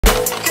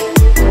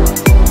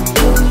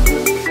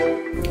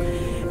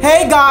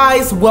Hey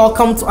guys,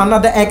 welcome to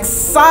another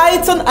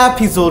exciting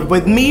episode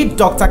with me,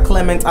 Dr.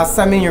 Clement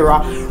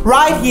Asemnyra,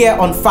 right here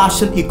on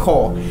Fashion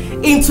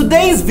ÉCOLE. In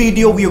today's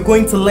video, we are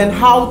going to learn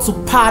how to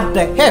pad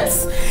the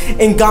hips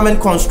in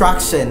garment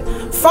construction.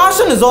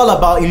 Fashion is all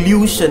about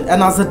illusion,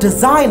 and as a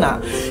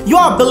designer,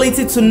 your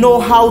ability to know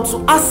how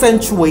to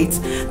accentuate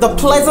the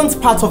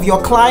pleasant part of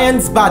your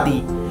client's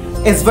body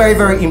is very,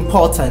 very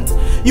important.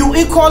 You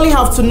equally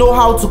have to know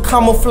how to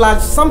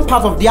camouflage some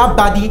part of their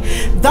body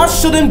that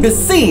shouldn't be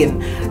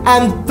seen.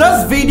 And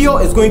this video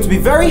is going to be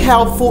very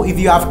helpful if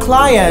you have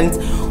clients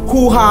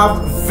who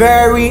have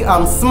very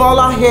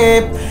smaller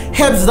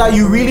hips that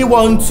you really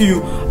want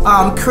to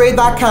create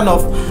that kind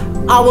of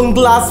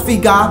hourglass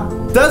figure.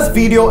 This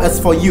video is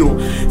for you.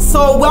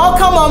 So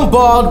welcome on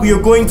board. We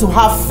are going to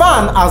have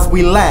fun as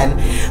we learn.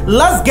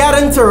 Let's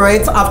get into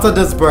it after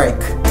this break.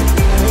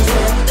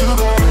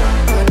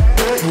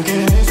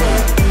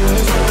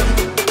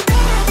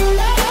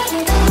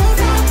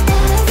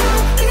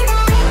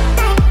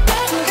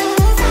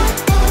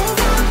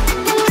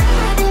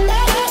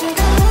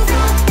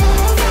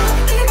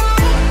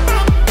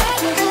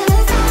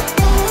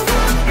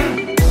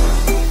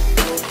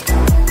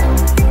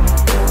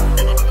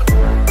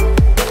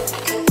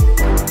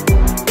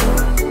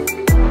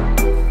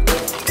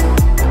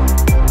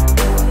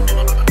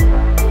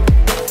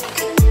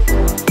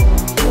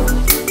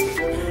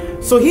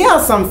 So here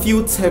are some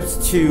few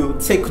tips to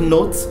take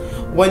note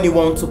when you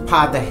want to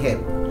pad the hip.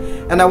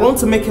 And I want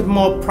to make it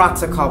more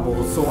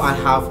practicable. So I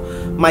have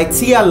my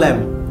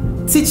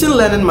TLM, teaching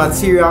learning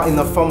material, in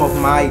the form of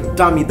my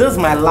dummy. This is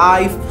my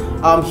live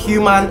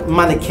human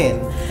mannequin.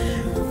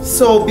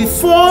 So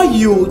before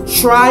you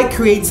try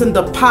creating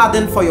the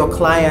padding for your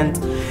client,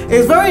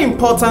 it's very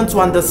important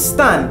to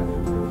understand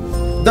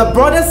the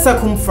broader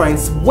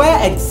circumference,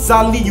 where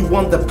exactly you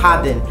want the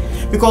padding.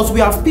 Because we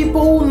have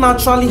people who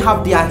naturally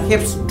have their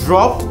hips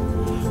dropped.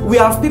 We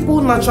have people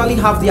who naturally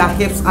have their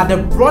hips at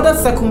the broader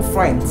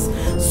circumference.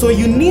 So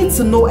you need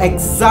to know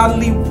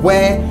exactly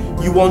where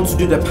you want to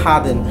do the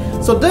padding.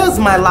 So this is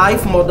my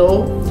life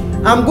model.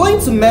 I'm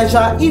going to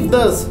measure, if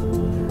this,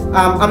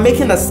 I'm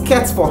making a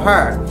skirt for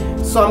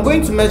her. So I'm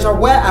going to measure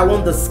where I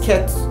want the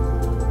skirt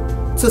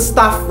to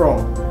start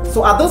from.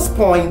 So at this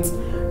point,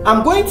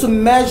 I'm going to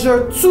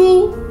measure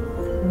to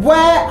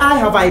where I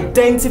have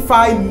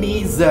identified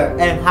needs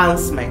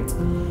enhancement.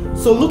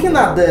 So looking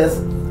at this,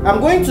 I'm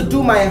going to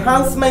do my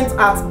enhancement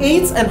at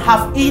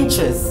 8.5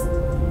 inches.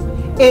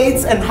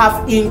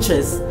 8.5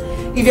 inches.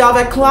 If you have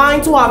a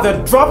client who have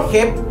a drop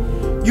hip,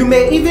 you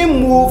may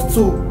even move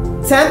to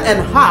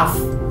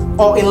 10.5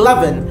 or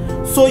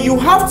 11. So you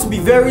have to be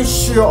very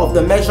sure of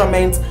the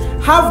measurement.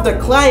 Have the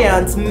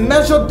client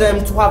measure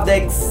them to have the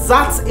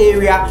exact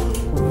area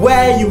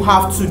where you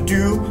have to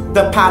do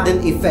the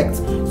padding effect.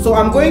 So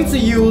I'm going to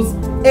use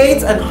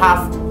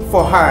 8.5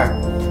 for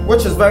her,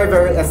 which is very,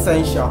 very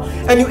essential.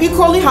 And you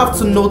equally have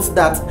to note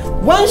that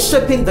when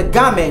shaping the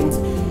garment,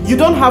 you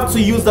don't have to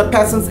use the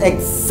person's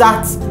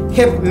exact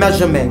hip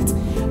measurement.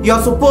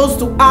 You're supposed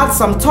to add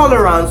some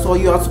tolerance, or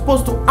you're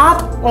supposed to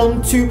add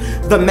onto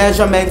the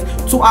measurement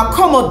to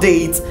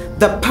accommodate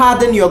the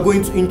padding you're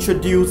going to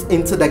introduce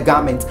into the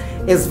garment.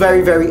 Is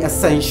very, very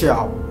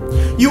essential.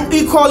 You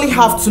equally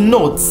have to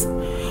note,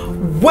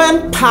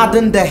 when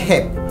padding the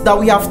hip, that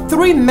we have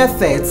three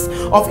methods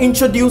of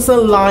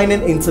introducing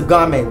lining into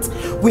garment.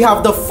 We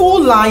have the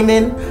full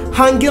lining,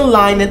 hanging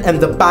lining, and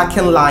the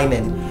backing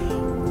lining.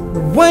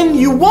 When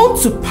you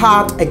want to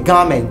pad a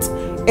garment,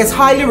 it's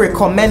highly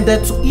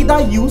recommended to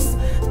either use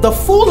the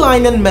full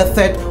lining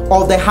method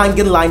or the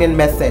hanging lining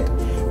method.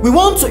 We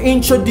want to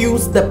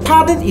introduce the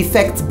padding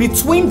effect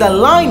between the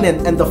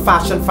lining and the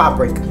fashion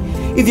fabric.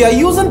 If you are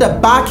using the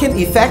backing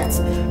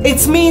effect,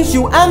 it means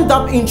you end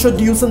up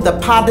introducing the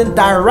padding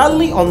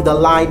directly on the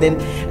lining,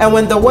 and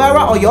when the wearer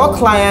or your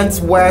client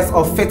wears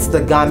or fits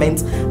the garment,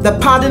 the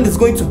padding is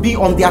going to be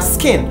on their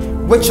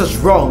skin, which is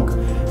wrong.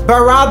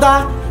 But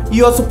rather,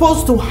 you are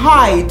supposed to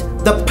hide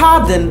the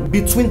padding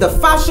between the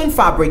fashion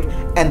fabric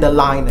and the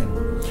lining.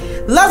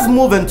 Let's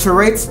move into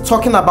it,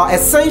 talking about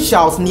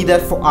essentials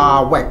needed for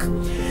our work.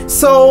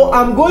 So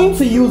I'm going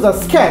to use a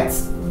skirt.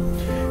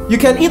 You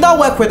can either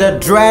work with a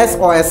dress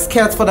or a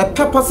skirt. For the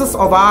purposes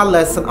of our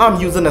lesson, I'm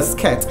using a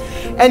skirt.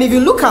 And if you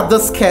look at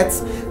this skirt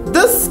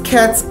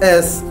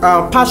is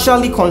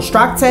partially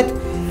constructed.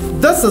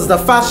 This is the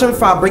fashion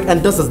fabric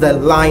and this is the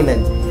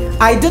lining.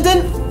 I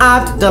didn't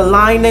add the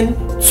lining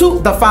to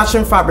the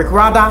fashion fabric.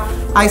 Rather,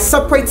 I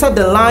separated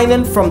the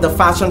lining from the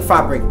fashion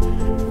fabric.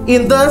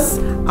 In this,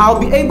 I'll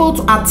be able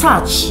to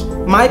attach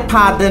my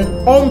padding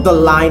on the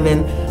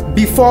lining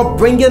before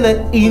bringing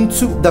it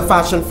into the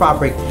fashion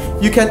fabric.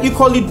 You can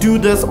equally do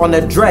this on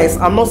a dress.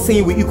 I'm not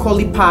saying we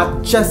equally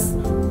pad just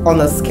on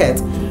a skirt.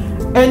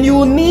 And you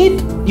will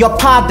need your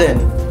padding.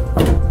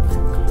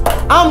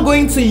 I'm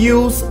going to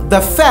use the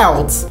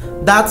felt,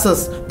 that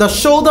is the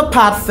shoulder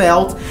pad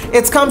felt.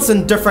 It comes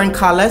in different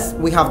colors.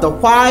 We have the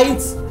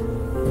white,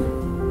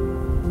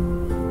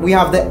 we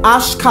have the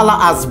ash color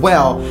as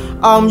well.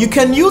 You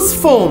can use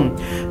foam,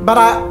 but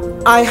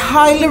I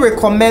highly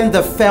recommend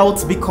the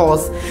felt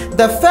because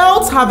the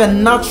felt have a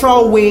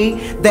natural way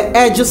the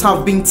edges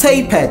have been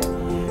tapered,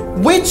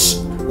 which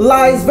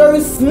lies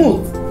very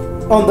smooth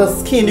on the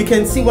skin. You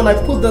can see when I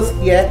put this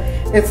here,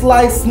 it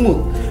lies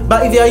smooth.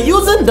 But if you are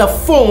using the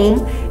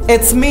foam,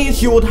 it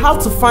means you would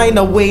have to find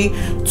a way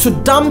to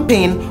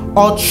dampen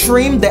or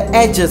trim the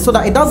edges so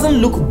that it doesn't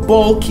look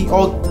bulky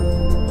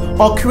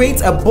or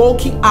create a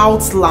bulky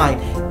outline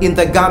in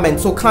the garment.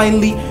 So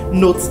kindly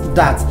note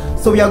that.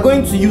 So we are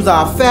going to use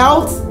our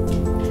felt,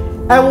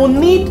 and we'll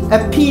need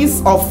a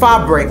piece of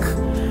fabric.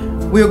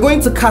 We are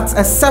going to cut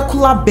a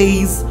circular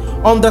base.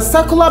 On the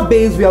circular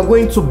base, we are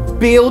going to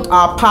build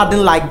our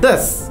pattern like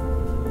this.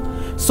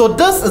 So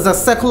this is a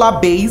circular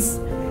base,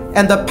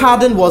 and the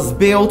pattern was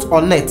built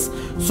on it.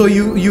 So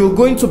you're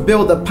going to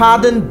build the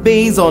pattern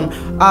based on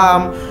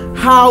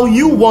how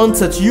you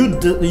want it.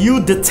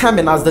 You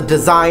determine as the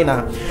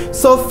designer.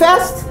 So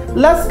first,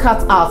 let's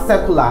cut our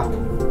circular.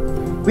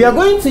 We are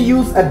going to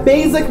use a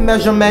basic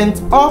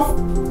measurement of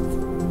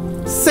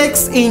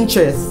 6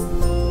 inches.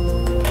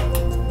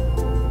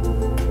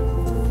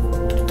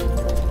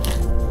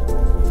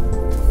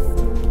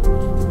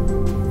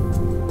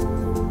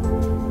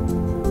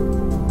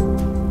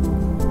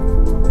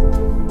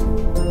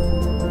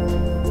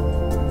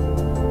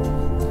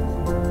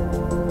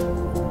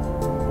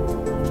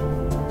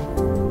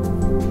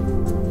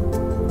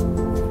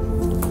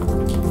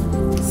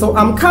 So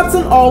I'm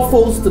cutting all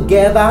folds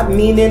together,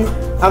 meaning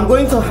I'm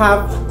going to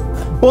have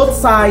both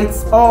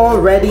sides all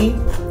ready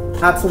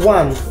at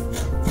once.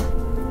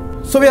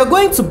 So we are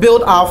going to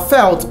build our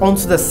felt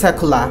onto the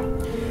circular,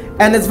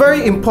 and it's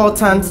very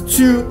important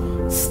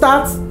to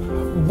start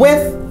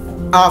with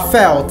our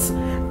felt,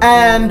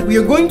 and we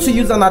are going to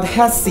use an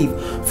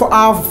adhesive. For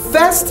our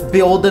first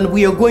building,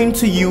 we are going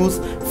to use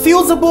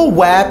fusible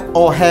web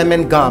or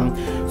hemming gum.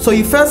 So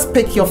you first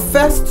pick your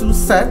first 2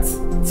 sets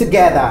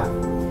together,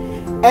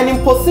 and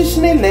in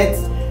positioning it,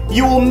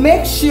 you will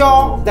make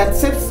sure the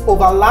tips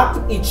overlap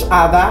each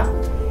other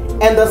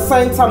and the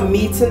center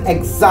meeting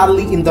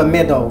exactly in the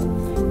middle.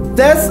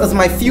 This is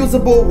my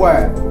fusible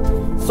web.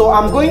 So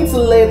I'm going to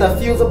lay the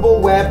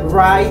fusible web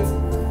right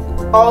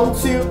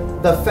onto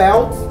the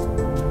felt.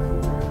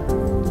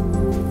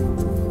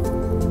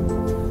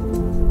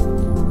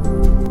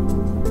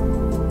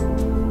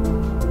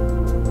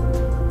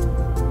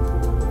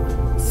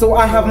 So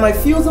I have my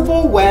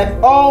fusible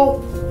web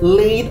all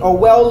laid or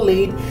well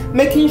laid,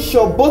 making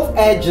sure both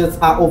edges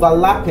are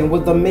overlapping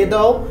with the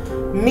middle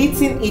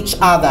meeting each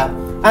other.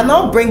 And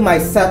I'll bring my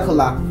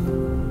circular,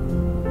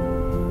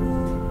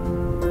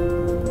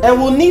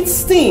 and we'll need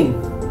steam.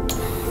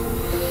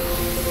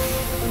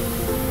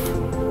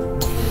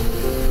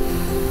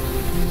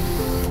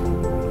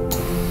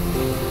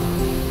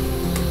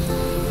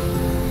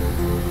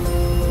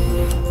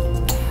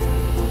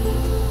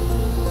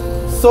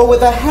 So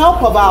with the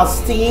help of our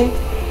steam,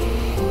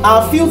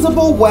 our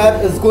fusible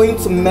web is going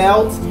to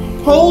melt,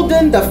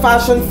 holding the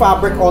fashion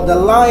fabric or the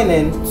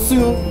lining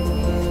to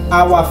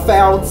our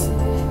felt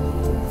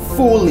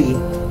fully.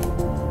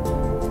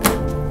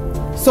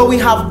 So we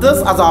have this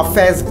as our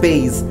first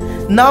base.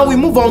 Now we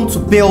move on to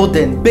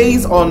building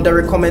based on the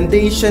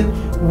recommendation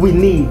we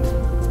need.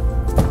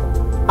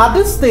 At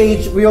this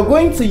stage, we are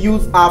going to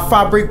use our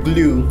fabric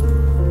glue.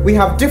 We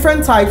have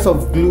different types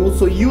of glue,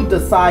 so you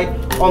decide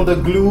on the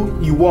glue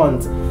you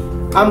want.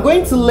 I'm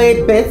going to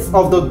lay bits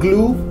of the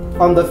glue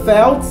on the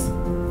felt.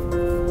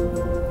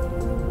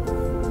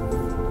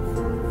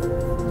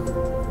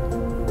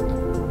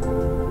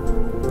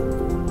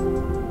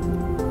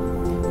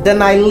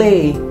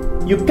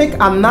 Then you pick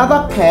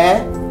another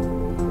pair,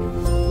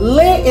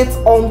 lay it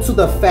onto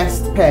the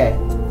first pair.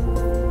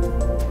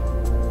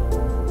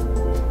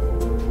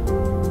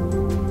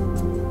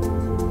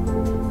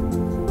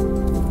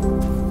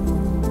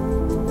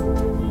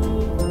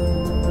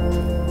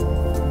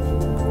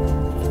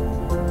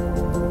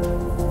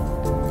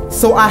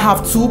 So I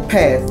have 2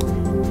 pairs.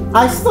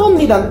 I still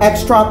need an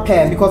extra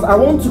pair because I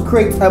want to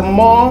create a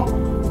more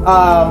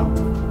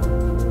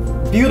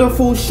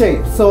beautiful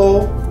shape.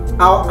 So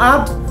I'll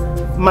add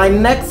my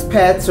next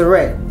pair to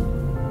it.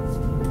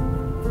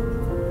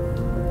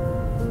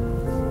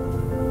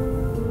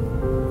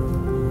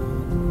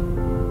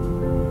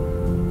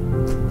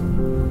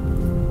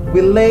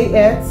 We lay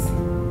it.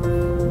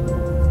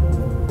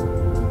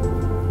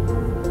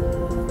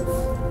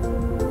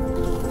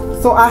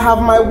 So I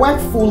have my work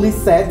fully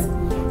set.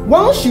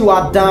 Once you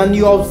are done,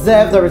 you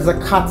observe there is a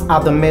cut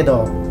at the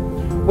middle.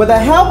 With the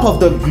help of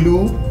the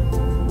glue,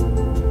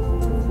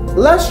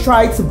 let's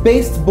try to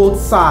baste both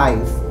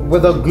sides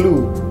with the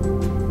glue.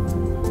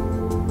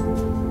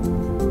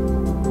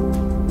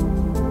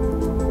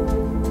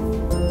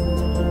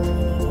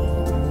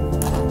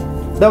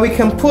 Then we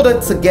can put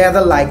it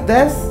together like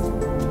this.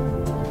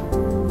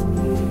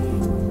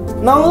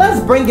 Now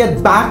let's bring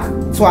it back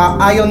to our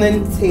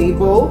ironing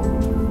table,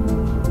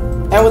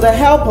 and with the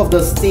help of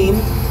the steam,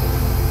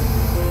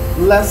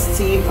 let's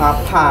steam our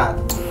pad.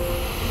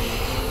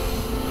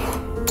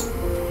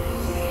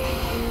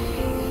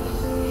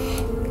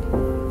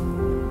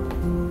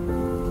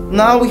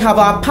 Now we have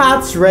our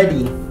pads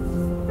ready.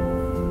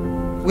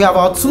 We have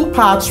our 2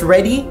 pads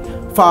ready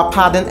for our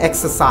padding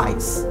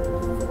exercise.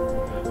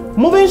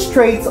 Moving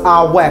straight to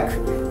our work.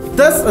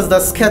 This is the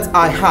skirt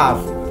I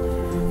have.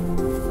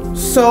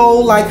 So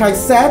like I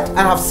said,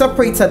 I have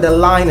separated the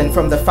lining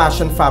from the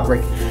fashion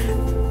fabric.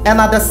 And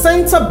at the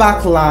center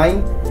back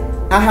line,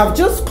 I have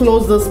just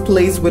closed this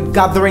place with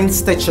gathering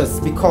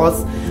stitches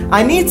because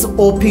I need to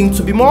open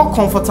to be more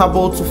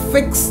comfortable to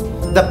fix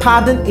the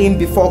padding in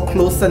before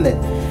closing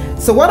it.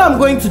 So what I'm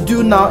going to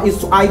do now is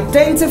to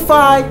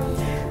identify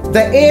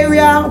the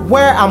area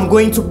where I'm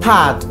going to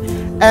pad.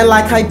 And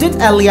like I did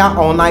earlier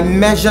on, I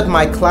measured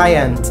my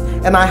client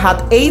and I had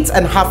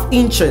 8.5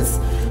 inches.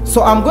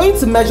 So I'm going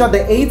to measure the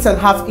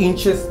 8.5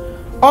 inches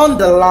on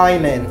the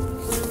lining.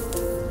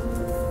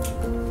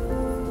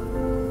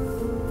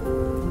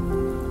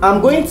 I'm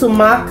going to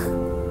mark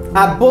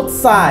at both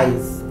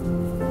sides.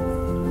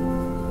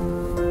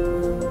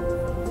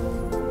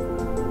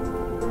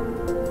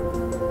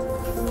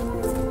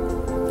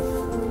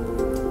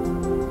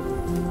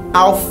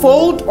 I'll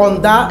fold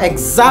on that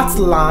exact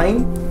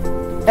line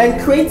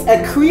and create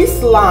a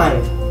crease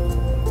line.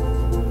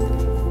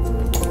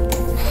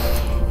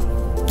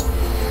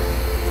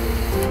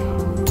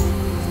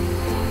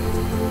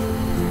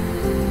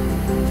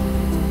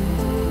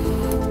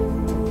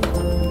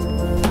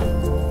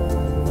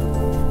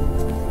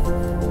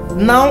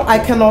 Now I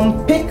can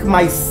unpick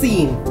my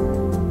seam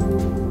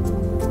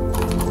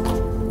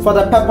for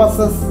the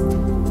purposes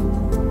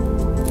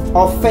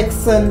of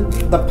fixing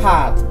the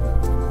pad.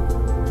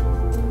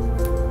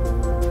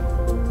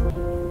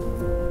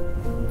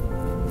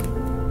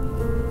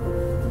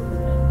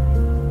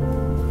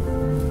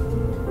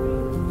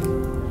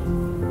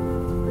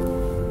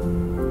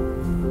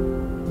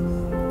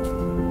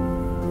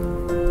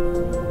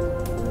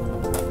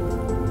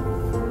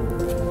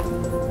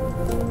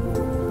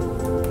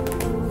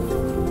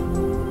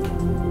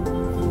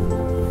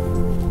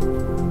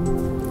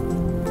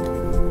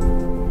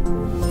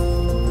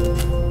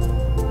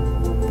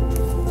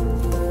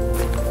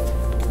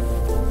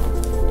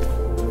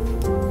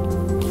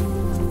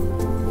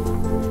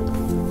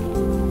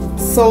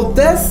 So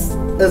this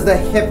is the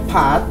hip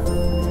pad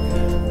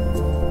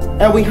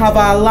and we have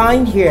our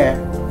line here.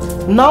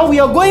 Now we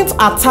are going to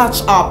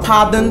attach our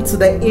padding to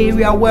the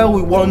area where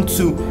we want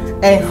to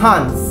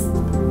enhance.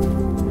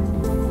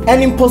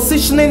 And in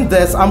positioning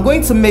this, I'm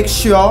going to make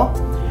sure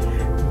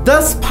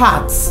this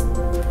part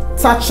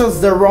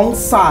touches the wrong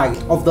side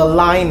of the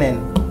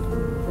lining.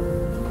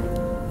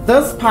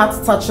 This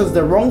part touches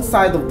the wrong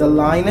side of the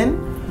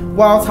lining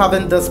whilst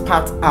having this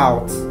part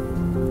out.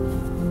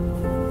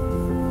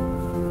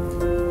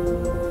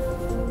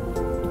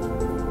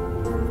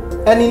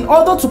 And in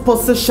order to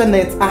position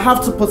it, I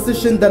have to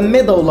position the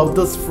middle of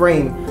this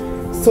frame.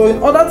 So in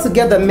order to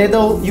get the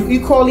middle, you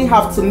equally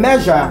have to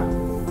measure.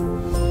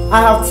 I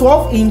have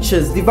 12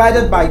 inches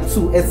divided by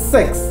 2 is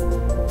 6.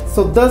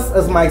 So this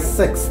is my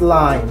 6th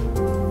line.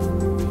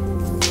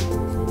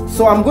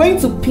 So I'm going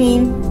to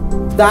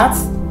pin that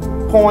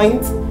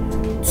point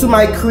to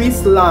my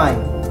crease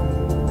line.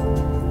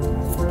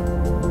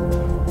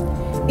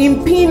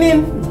 In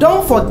pinning,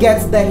 don't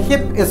forget the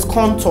hip is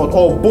contoured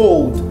or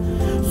bold.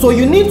 So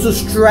you need to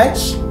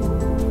stretch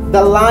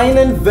the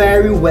lining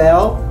very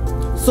well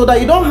so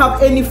that you don't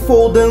have any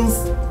foldings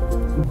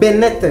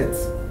beneath it.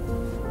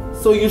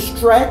 So you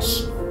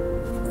stretch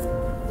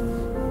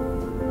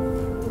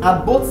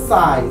at both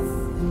sides.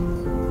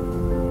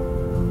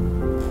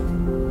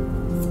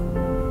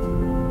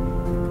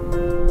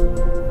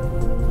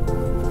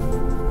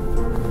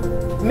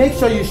 Make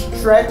sure you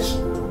stretch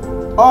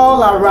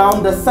all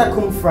around the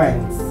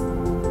circumference.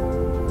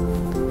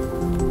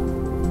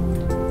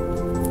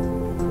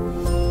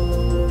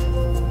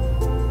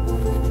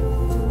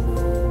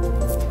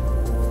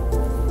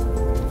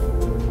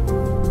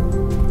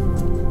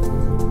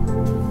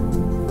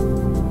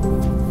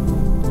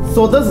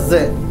 So this is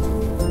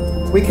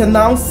it. We can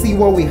now see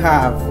what we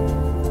have.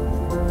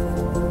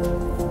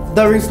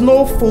 There is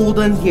no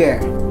folding here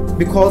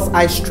because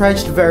I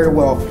stretched very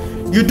well.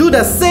 You do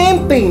the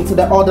same thing to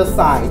the other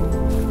side.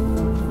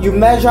 You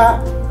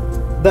measure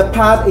the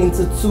pad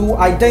into 2,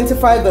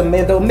 identify the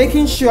middle,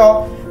 making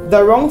sure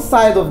the wrong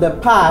side of the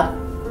pad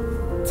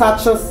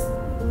touches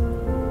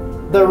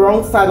the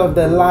wrong side of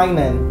the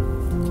lining.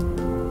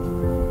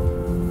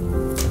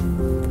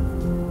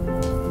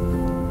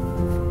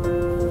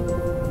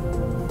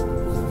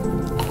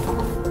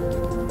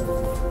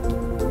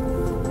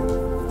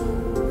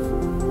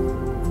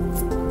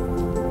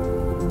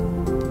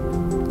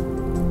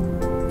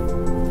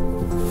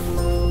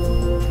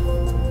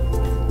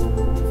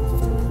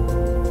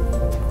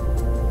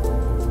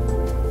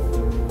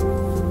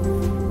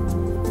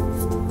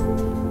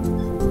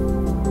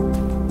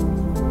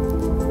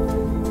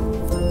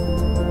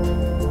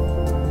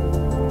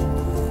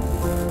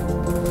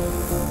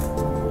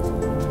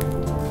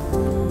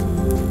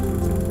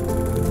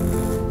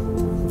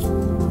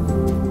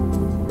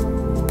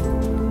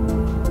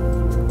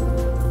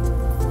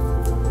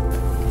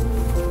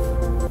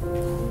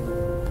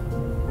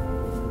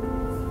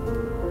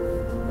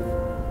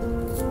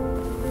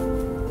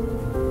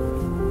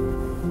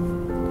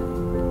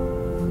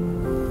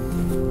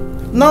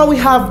 Now we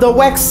have the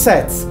work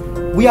set.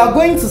 We are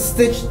going to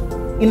stitch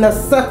in a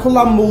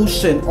circular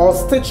motion or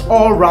stitch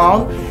all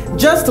round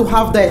just to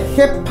have the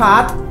hip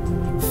pad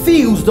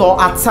fused or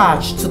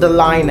attached to the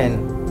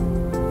lining.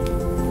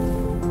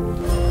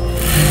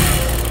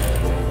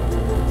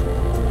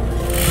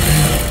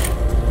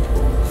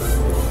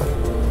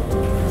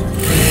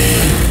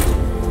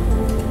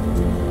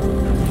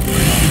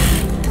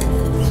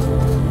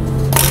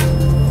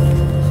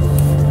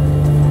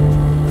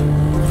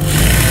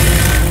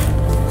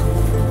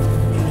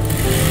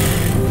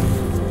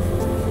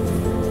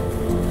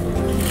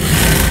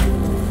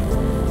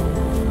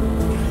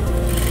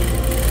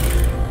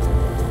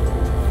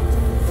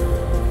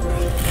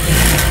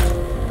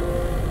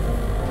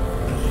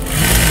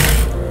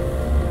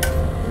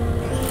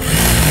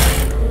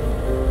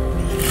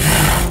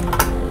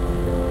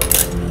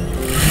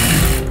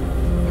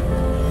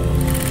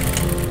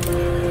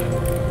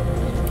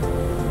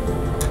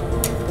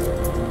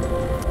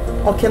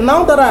 Okay,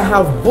 now that I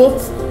have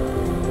both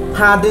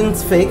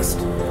paddings fixed,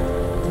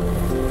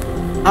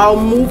 I'll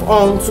move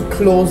on to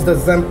close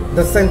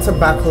the center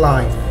back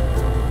line.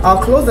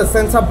 I'll close the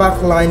center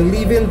back line,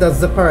 leaving the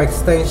zipper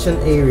extension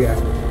area.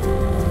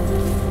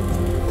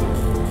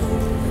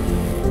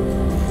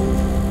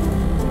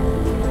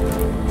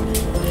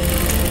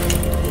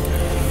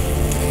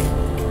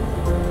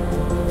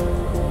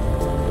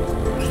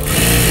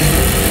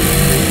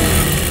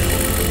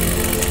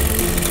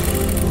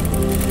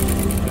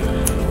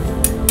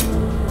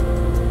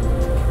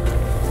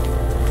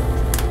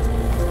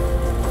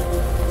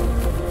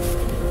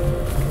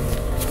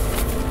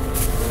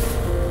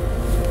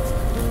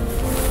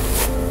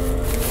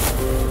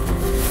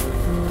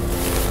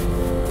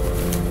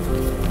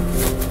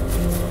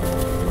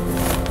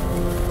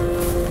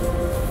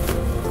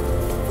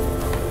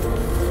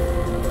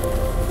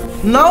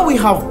 Now we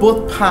have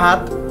both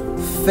pads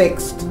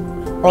fixed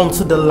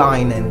onto the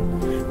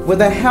lining. With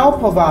the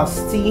help of our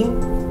steam,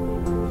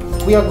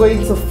 we are going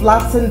to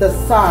flatten the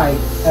side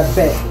a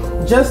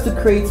bit just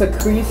to create a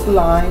crease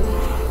line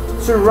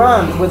to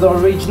run with the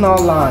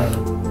original line.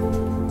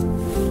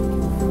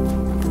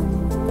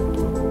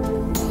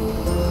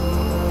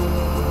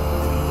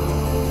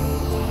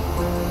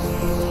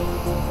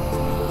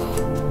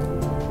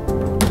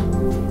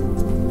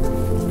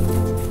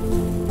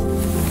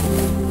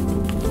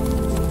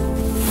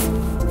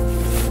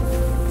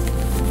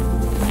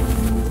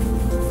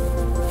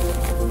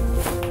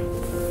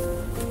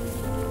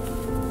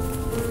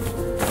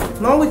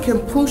 Now we can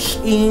push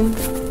in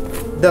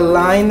the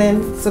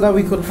lining so that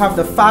we could have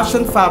the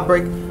fashion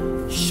fabric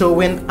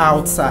showing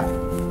outside.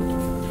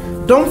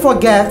 Don't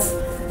forget,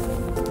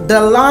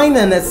 the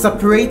lining is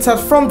separated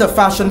from the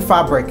fashion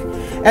fabric,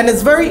 and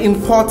it's very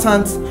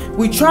important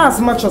we try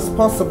as much as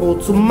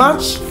possible to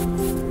match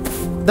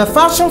the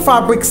fashion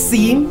fabric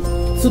seam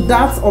to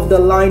that of the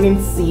lining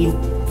seam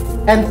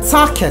and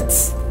tack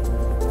it.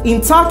 In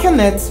tacking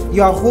it,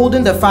 you are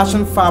holding the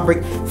fashion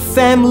fabric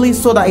firmly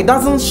so that it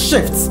doesn't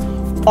shift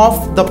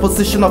off the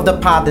position of the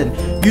padding.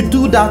 You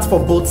do that for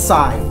both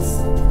sides.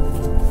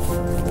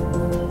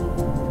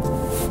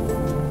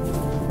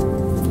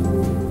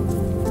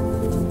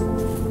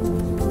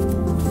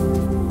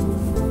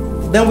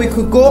 Then we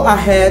could go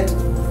ahead,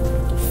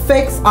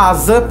 fix our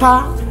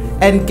zipper,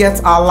 and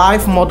get our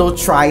life model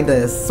tried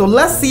this. So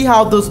let's see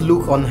how those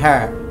look on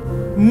her.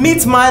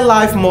 Meet my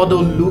life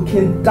model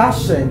looking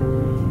dashing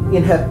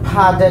in her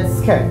padded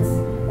skirt,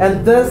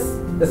 and this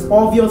is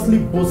obviously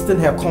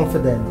boosting her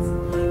confidence.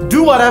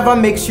 Do whatever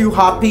makes you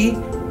happy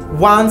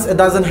once it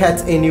doesn't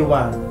hurt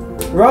anyone.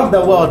 Rock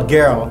the world,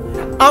 girl.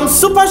 I'm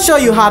super sure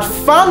you had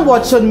fun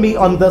watching me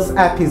on this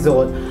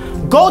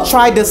episode. Go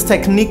try this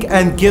technique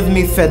and give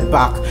me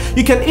feedback.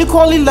 You can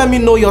equally let me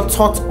know your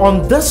thoughts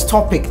on this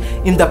topic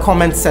in the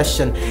comment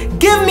section.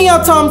 Give me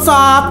a thumbs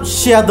up,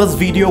 share this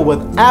video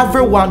with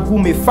everyone who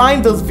may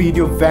find this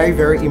video very,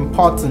 very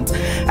important.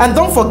 And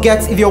don't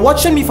forget, if you're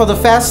watching me for the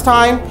first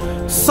time,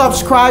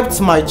 subscribe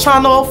to my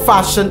channel,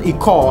 Fashion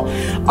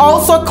ÉCOLE.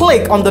 Also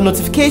click on the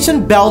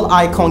notification bell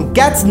icon,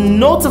 get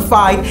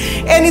notified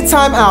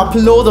anytime I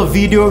upload a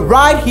video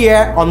right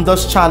here on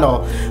this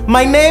channel.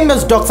 My name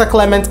is Dr.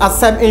 Clement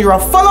Asemnyra.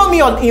 Follow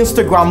me on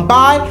Instagram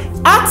by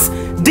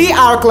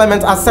 @Dr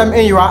Clement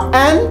Asemnyra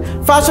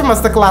and Fashion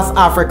Masterclass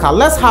Africa.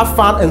 Let's have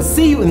fun and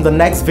see you in the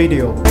next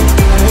video.